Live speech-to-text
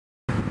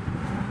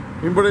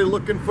Anybody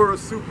looking for a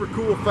super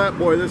cool Fat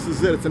Boy, this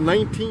is it. It's a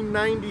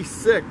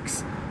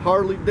 1996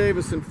 Harley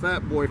Davidson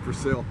Fat Boy for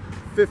sale.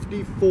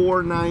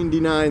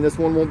 $54.99. This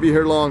one won't be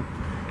here long.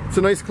 It's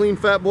a nice clean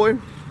Fat Boy.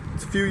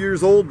 It's a few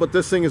years old, but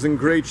this thing is in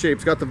great shape.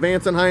 It's got the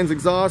Vance & Hines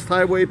exhaust,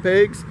 highway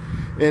pegs,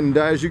 and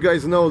as you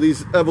guys know,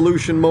 these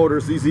Evolution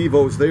motors, these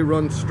Evos, they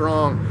run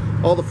strong.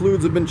 All the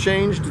fluids have been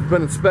changed, it's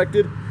been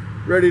inspected,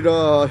 ready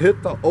to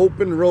hit the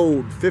open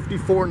road.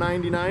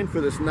 $54.99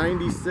 for this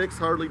 96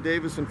 Harley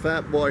Davidson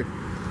Fat Boy.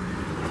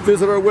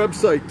 Visit our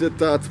website at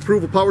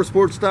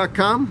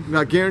approvalpowersports.com.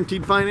 Got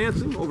guaranteed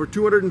financing, over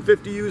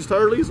 250 used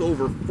Harleys,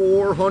 over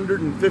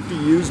 450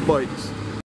 used bikes.